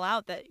of call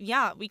out that,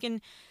 yeah, we can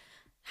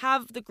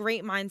have the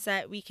great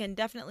mindset. We can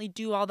definitely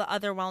do all the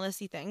other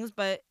wellnessy things,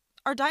 but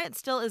our diet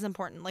still is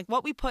important. Like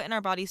what we put in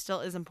our body still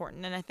is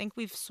important. And I think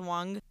we've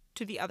swung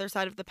to the other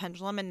side of the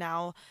pendulum, and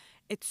now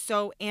it's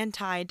so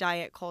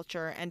anti-diet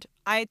culture. And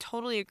I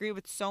totally agree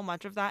with so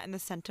much of that and the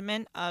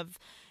sentiment of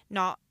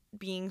not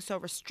being so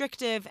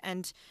restrictive.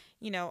 And,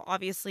 you know,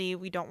 obviously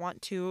we don't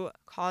want to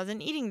cause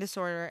an eating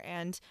disorder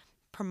and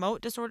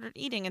promote disordered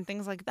eating and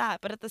things like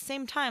that. But at the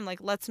same time, like,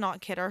 let's not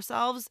kid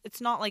ourselves.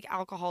 It's not like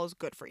alcohol is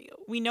good for you.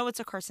 We know it's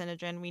a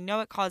carcinogen. We know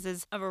it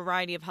causes a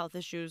variety of health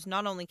issues,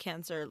 not only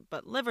cancer,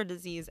 but liver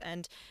disease,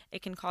 and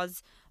it can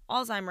cause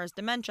Alzheimer's,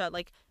 dementia.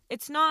 Like,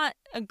 it's not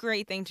a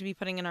great thing to be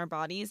putting in our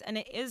bodies, and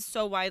it is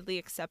so widely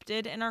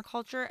accepted in our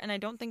culture. And I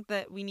don't think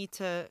that we need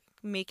to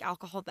make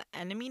alcohol the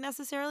enemy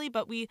necessarily,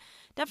 but we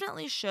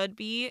definitely should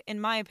be,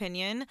 in my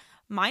opinion,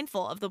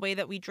 mindful of the way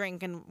that we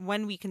drink and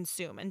when we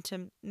consume, and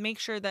to make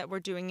sure that we're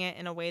doing it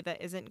in a way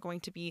that isn't going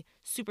to be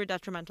super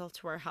detrimental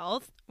to our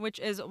health, which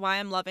is why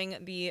I'm loving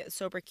the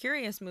Sober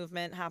Curious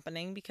movement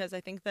happening, because I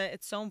think that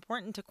it's so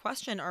important to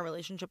question our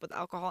relationship with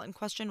alcohol and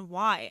question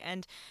why.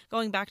 And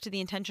going back to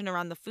the intention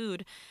around the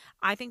food,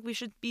 I think we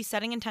should be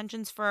setting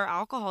intentions for our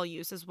alcohol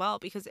use as well,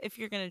 because if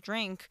you're going to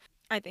drink,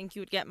 I think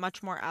you would get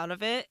much more out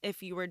of it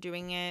if you were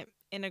doing it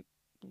in a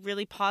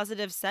really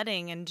positive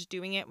setting and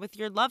doing it with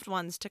your loved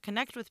ones to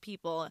connect with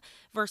people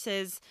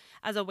versus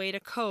as a way to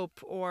cope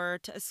or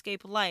to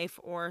escape life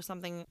or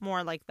something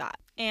more like that.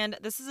 And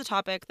this is a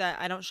topic that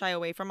I don't shy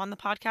away from on the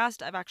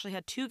podcast. I've actually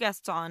had 2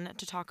 guests on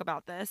to talk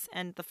about this.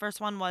 And the first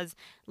one was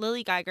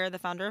Lily Geiger, the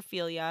founder of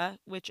Felia,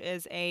 which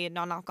is a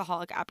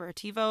non-alcoholic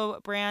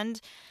aperitivo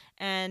brand.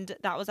 And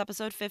that was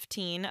episode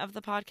 15 of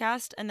the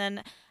podcast. And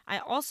then I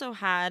also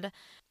had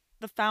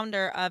the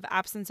founder of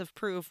Absence of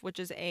Proof, which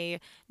is a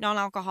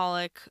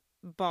non-alcoholic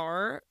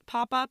bar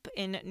pop-up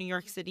in New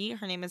York City.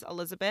 Her name is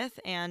Elizabeth,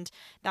 and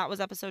that was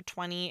episode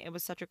 20. It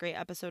was such a great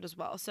episode as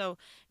well. So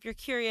if you're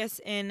curious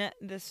in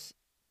this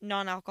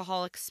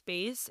non-alcoholic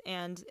space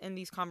and in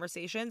these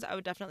conversations, I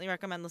would definitely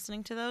recommend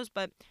listening to those.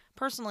 But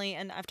personally,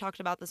 and I've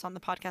talked about this on the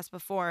podcast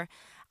before,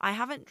 I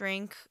haven't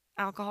drank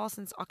alcohol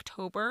since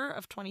October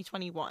of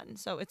 2021.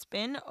 So it's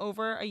been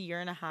over a year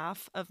and a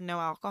half of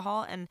no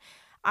alcohol, and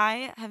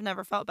I have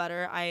never felt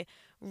better. I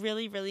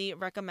really, really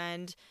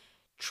recommend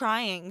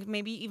trying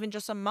maybe even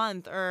just a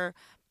month or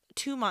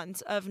 2 months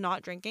of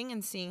not drinking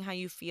and seeing how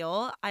you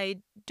feel.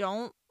 I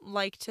don't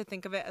like to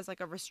think of it as like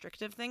a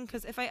restrictive thing,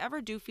 because if I ever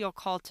do feel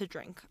called to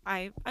drink,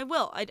 I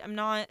will. I'm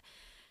not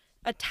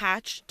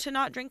attached to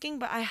not drinking,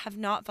 but I have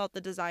not felt the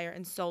desire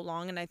in so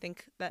long. And I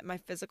think that my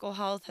physical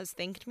health has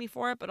thanked me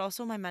for it, but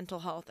also my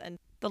mental health, and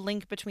the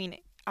link between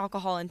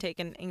alcohol intake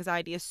and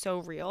anxiety is so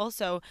real.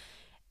 So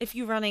if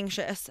you run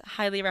anxious,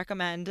 highly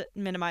recommend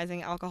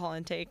minimizing alcohol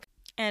intake.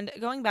 And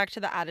going back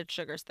to the added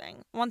sugars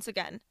thing, once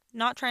again,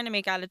 not trying to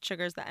make added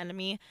sugars the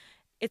enemy.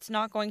 It's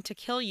not going to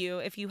kill you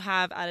if you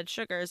have added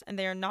sugars, and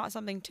they are not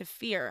something to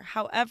fear.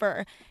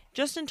 However,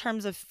 just in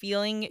terms of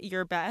feeling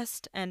your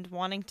best and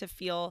wanting to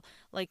feel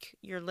like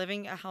you're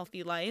living a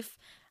healthy life,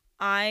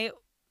 I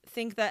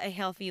think that a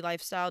healthy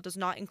lifestyle does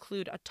not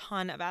include a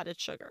ton of added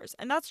sugars.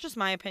 And that's just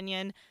my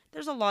opinion.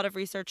 There's a lot of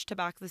research to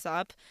back this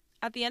up.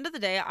 At the end of the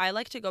day, I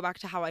like to go back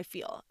to how I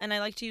feel, and I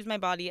like to use my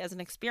body as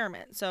an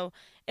experiment. So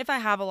if I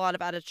have a lot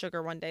of added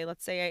sugar one day,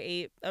 let's say I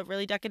ate a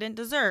really decadent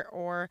dessert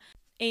or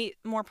ate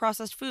more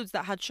processed foods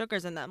that had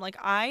sugars in them, like,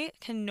 I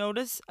can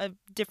notice a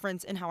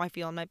difference in how I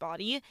feel in my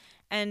body,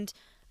 and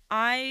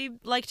I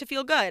like to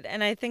feel good,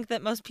 and I think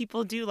that most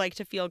people do like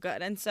to feel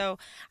good. And so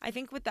I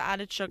think with the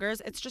added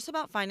sugars, it's just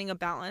about finding a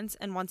balance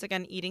and, once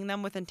again, eating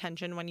them with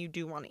intention when you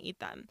do want to eat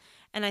them.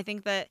 And I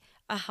think that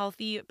a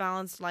healthy,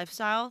 balanced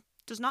lifestyle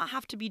does not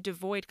have to be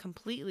devoid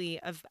completely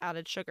of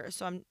added sugar.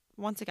 So I'm,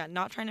 once again,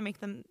 not trying to make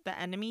them the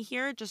enemy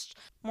here, just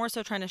more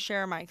so trying to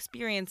share my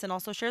experience and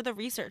also share the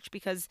research,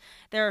 because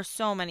there are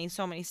so many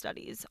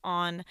studies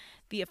on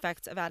the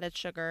effects of added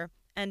sugar.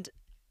 And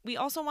we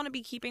also want to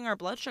be keeping our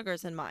blood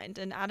sugars in mind,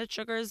 and added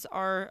sugars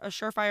are a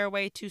surefire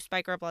way to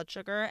spike our blood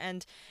sugar.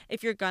 And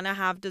if you're gonna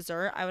have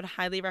dessert, I would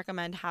highly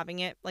recommend having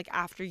it like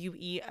after you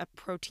eat a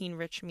protein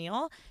rich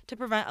meal to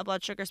prevent a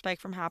blood sugar spike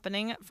from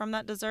happening from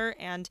that dessert.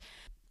 And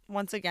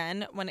once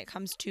again, when it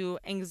comes to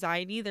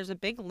anxiety, there's a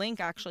big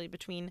link actually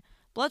between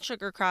blood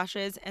sugar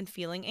crashes and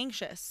feeling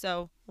anxious.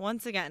 So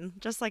once again,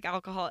 just like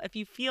alcohol, if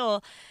you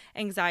feel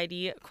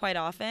anxiety quite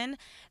often,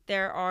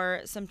 there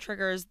are some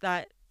triggers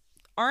that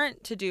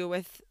aren't to do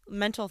with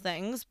mental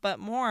things, but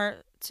more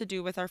to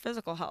do with our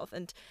physical health.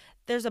 And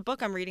there's a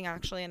book I'm reading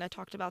actually, and I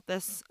talked about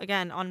this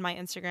again on my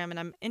Instagram, and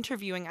I'm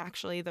interviewing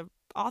actually the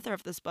author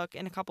of this book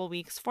in a couple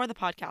weeks for the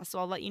podcast, so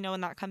I'll let you know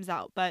when that comes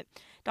out. But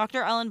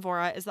Dr. Ellen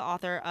Vora is the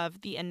author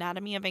of The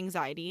Anatomy of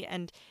Anxiety,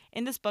 and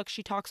in this book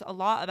she talks a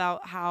lot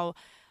about how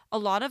a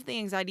lot of the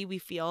anxiety we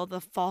feel,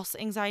 the false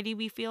anxiety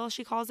we feel,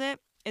 she calls it,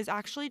 is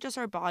actually just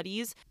our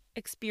bodies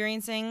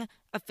experiencing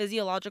a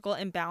physiological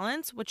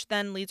imbalance, which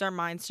then leads our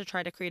minds to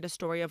try to create a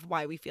story of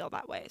why we feel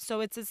that way. So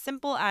it's as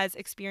simple as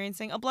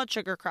experiencing a blood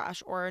sugar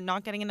crash or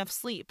not getting enough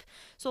sleep.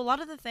 So a lot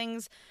of the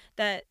things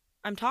that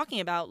I'm talking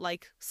about,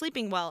 like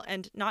sleeping well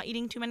and not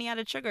eating too many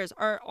added sugars,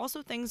 are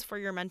also things for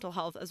your mental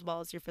health as well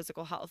as your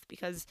physical health.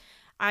 Because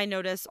I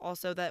notice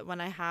also that when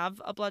I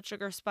have a blood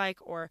sugar spike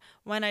or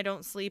when I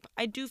don't sleep,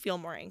 I do feel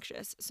more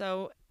anxious.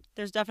 So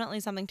there's definitely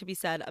something to be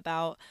said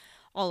about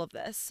all of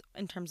this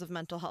in terms of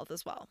mental health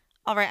as well.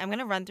 All right, I'm going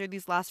to run through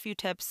these last few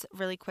tips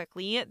really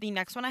quickly. The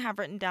next one I have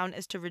written down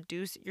is to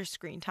reduce your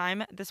screen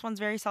time. This one's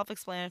very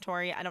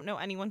self-explanatory. I don't know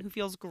anyone who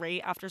feels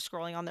great after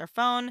scrolling on their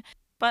phone.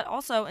 But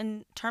also,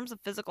 in terms of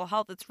physical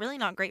health, it's really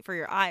not great for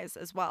your eyes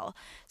as well.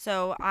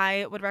 So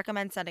I would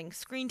recommend setting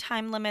screen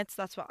time limits.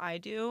 That's what I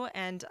do.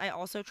 And I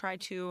also try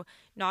to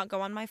not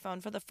go on my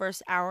phone for the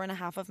first hour and a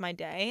half of my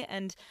day.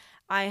 And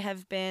I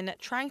have been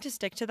trying to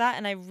stick to that.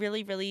 And I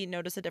really, really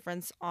notice a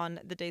difference on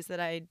the days that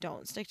I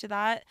don't stick to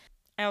that.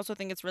 I also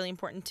think it's really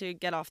important to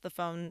get off the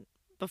phone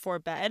before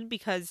bed,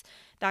 because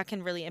that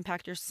can really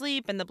impact your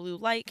sleep, and the blue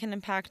light can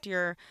impact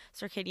your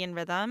circadian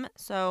rhythm.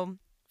 So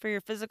for your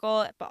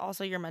physical, but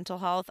also your mental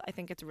health, I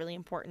think it's really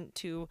important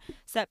to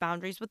set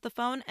boundaries with the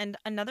phone. And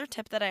another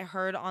tip that I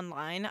heard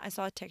online, I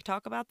saw a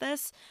TikTok about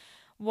this,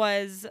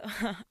 was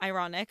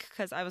ironic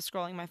because I was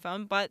scrolling my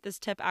phone, but this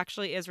tip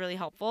actually is really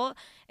helpful.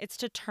 It's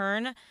to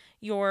turn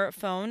your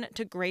phone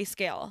to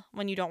grayscale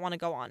when you don't want to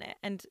go on it.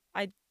 And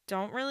I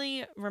don't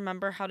really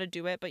remember how to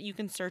do it, but you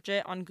can search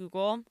it on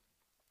Google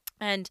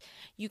and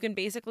you can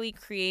basically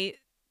create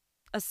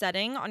a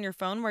setting on your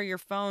phone where your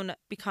phone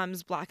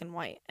becomes black and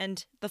white.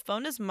 And the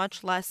phone is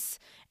much less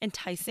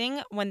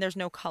enticing when there's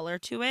no color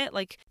to it.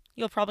 Like,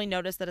 you'll probably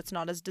notice that it's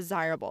not as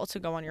desirable to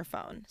go on your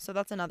phone. So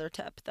that's another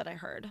tip that I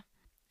heard.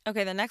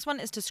 Okay, the next one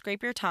is to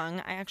scrape your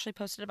tongue. I actually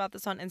posted about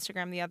this on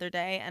Instagram the other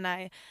day, and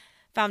I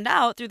found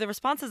out through the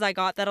responses I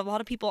got that a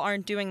lot of people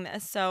aren't doing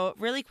this. So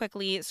really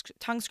quickly,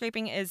 tongue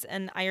scraping is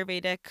an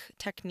Ayurvedic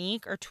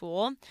technique or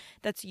tool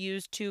that's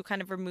used to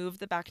kind of remove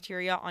the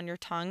bacteria on your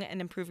tongue and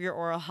improve your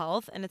oral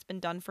health. And it's been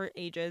done for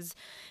ages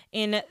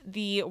in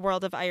the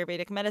world of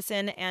Ayurvedic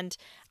medicine. And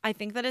I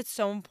think that it's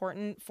so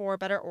important for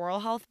better oral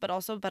health, but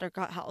also better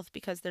gut health,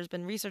 because there's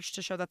been research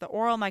to show that the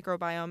oral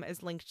microbiome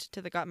is linked to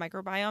the gut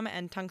microbiome,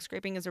 and tongue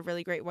scraping is a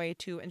really great way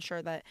to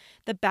ensure that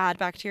the bad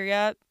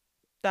bacteria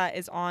that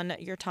is on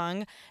your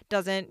tongue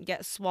doesn't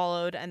get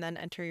swallowed and then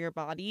enter your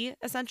body,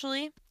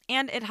 essentially.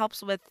 And it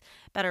helps with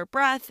better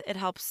breath. It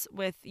helps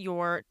with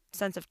your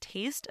sense of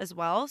taste as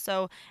well.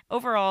 So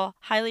overall,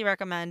 highly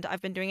recommend.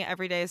 I've been doing it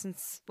every day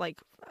since like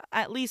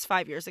at least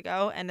 5 years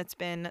ago, and it's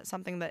been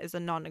something that is a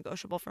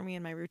non-negotiable for me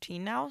in my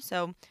routine now.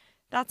 So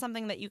that's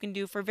something that you can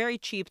do for very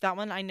cheap. That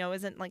one I know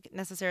isn't like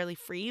necessarily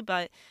free,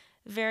 but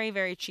very,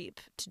 very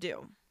cheap to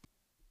do.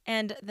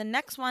 And the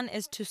next one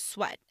is to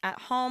sweat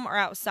at home or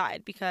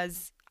outside,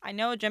 because I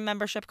know a gym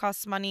membership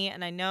costs money,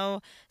 and I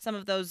know some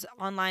of those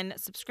online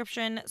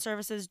subscription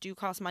services do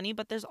cost money,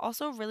 but there's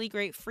also really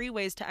great free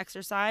ways to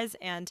exercise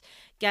and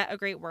get a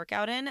great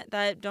workout in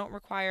that don't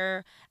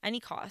require any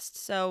cost.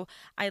 So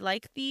I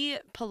like the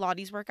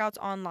Pilates workouts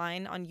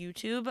online on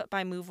YouTube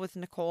by Move with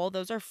Nicole.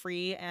 Those are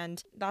free,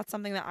 and that's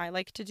something that I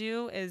like to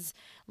do, is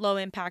low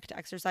impact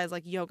exercise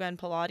like yoga and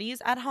Pilates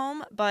at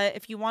home. But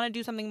if you want to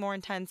do something more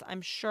intense,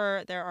 I'm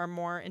sure there are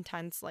more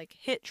intense like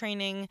HIIT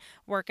training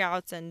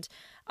workouts and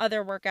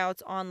other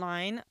workouts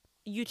online.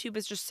 YouTube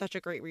is just such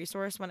a great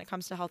resource when it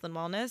comes to health and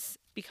wellness,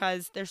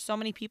 because there's so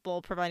many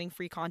people providing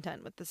free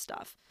content with this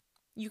stuff.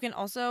 You can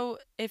also,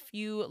 if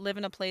you live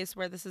in a place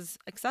where this is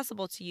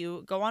accessible to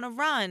you, go on a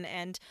run,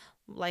 and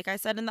like I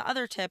said in the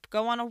other tip,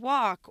 go on a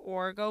walk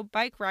or go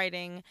bike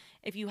riding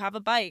if you have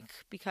a bike,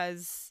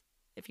 because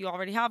if you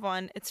already have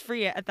one, it's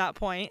free at that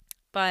point.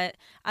 But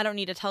I don't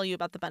need to tell you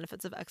about the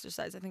benefits of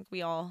exercise. I think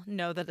we all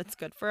know that it's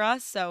good for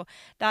us. So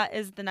that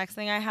is the next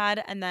thing I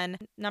had. And then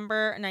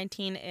number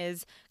 19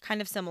 is kind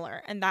of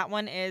similar. And that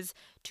one is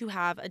to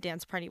have a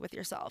dance party with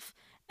yourself.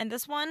 And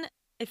this one,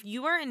 if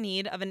you are in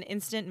need of an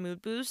instant mood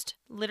boost,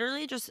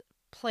 literally just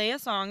play a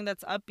song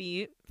that's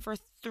upbeat for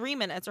 3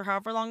 minutes or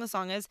however long the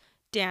song is.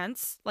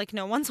 Dance like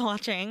no one's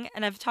watching.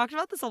 And I've talked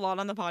about this a lot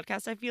on the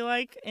podcast, I feel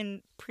like,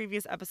 in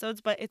previous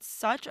episodes, but it's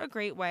such a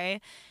great way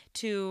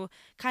to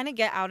kind of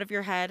get out of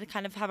your head,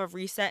 kind of have a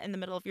reset in the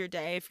middle of your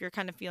day if you're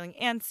kind of feeling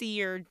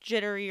antsy or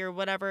jittery or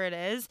whatever it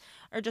is,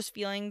 or just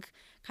feeling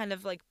kind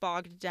of like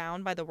bogged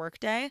down by the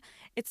workday.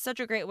 It's such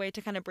a great way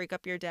to kind of break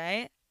up your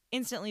day.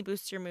 Instantly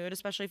boosts your mood,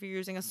 especially if you're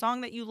using a song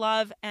that you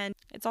love. And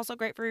it's also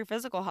great for your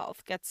physical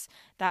health. Gets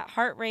that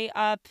heart rate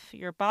up,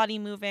 your body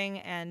moving,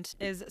 and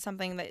is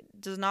something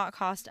that does not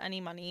cost any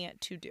money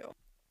to do.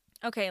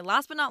 Okay,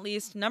 last but not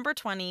least, number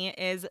 20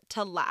 is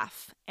to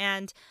laugh.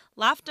 And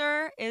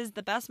laughter is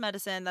the best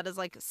medicine. That is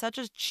like such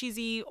a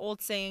cheesy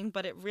old saying,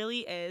 but it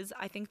really is.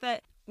 I think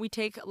that we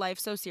take life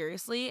so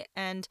seriously,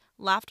 and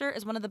laughter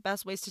is one of the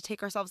best ways to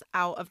take ourselves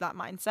out of that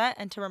mindset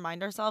and to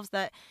remind ourselves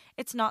that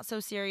it's not so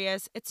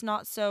serious, it's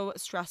not so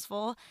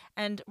stressful,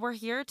 and we're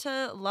here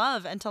to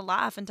love and to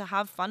laugh and to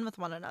have fun with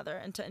one another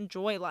and to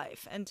enjoy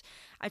life. And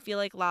I feel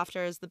like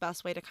laughter is the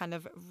best way to kind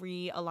of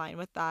realign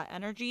with that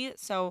energy.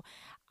 So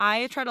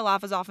I try to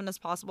laugh as often as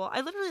possible. I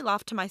literally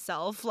laugh to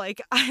myself.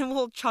 Like, I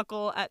will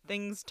chuckle at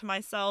things to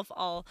myself.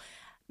 I'll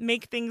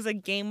make things a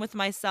game with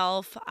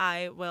myself.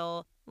 I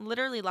will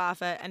literally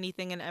laugh at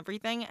anything and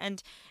everything.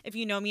 And if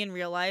you know me in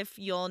real life,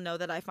 you'll know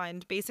that I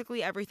find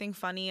basically everything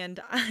funny, and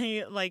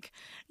I like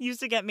used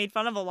to get made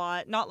fun of a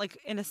lot, not like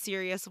in a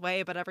serious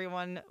way, but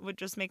everyone would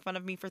just make fun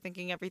of me for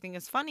thinking everything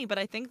is funny. But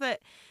I think that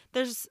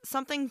there's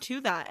something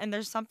to that, and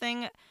there's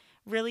something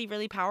really,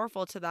 really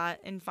powerful to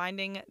that in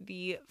finding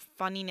the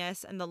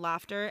funniness and the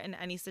laughter in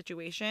any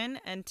situation,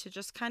 and to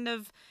just kind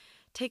of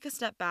take a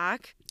step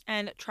back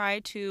and try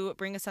to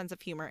bring a sense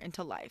of humor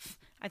into life.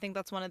 I think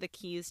that's one of the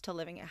keys to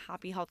living a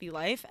happy, healthy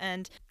life.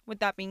 And with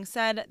that being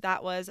said,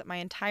 that was my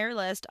entire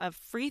list of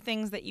free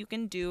things that you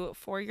can do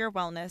for your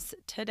wellness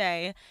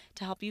today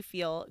to help you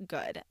feel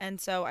good. And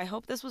so I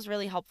hope this was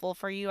really helpful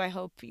for you. I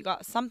hope you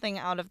got something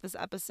out of this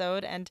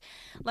episode. And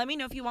let me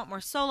know if you want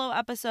more solo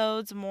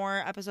episodes,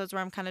 more episodes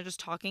where I'm kind of just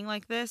talking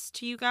like this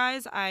to you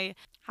guys. I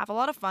have a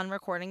lot of fun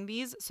recording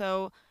these,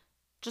 so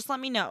just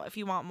let me know if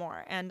you want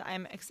more. And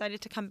I'm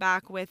excited to come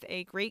back with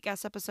a great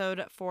guest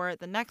episode for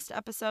the next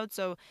episode.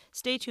 So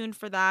stay tuned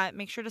for that.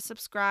 Make sure to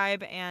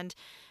subscribe and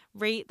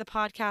rate the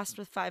podcast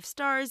with 5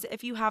 stars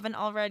if you haven't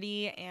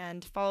already.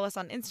 And follow us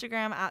on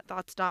Instagram at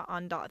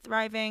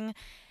thoughts.on.thriving.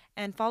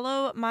 And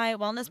follow my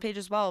wellness page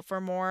as well for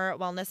more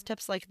wellness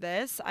tips like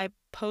this. I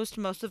post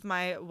most of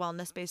my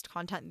wellness based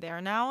content there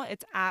now.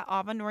 It's at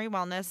Avanori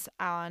Wellness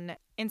on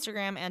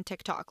Instagram and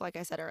TikTok, like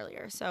I said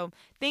earlier. So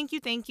thank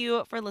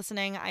you for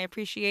listening. I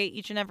appreciate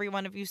each and every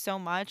one of you so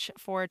much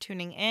for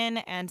tuning in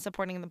and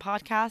supporting the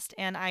podcast.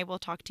 And I will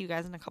talk to you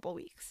guys in a couple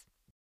weeks.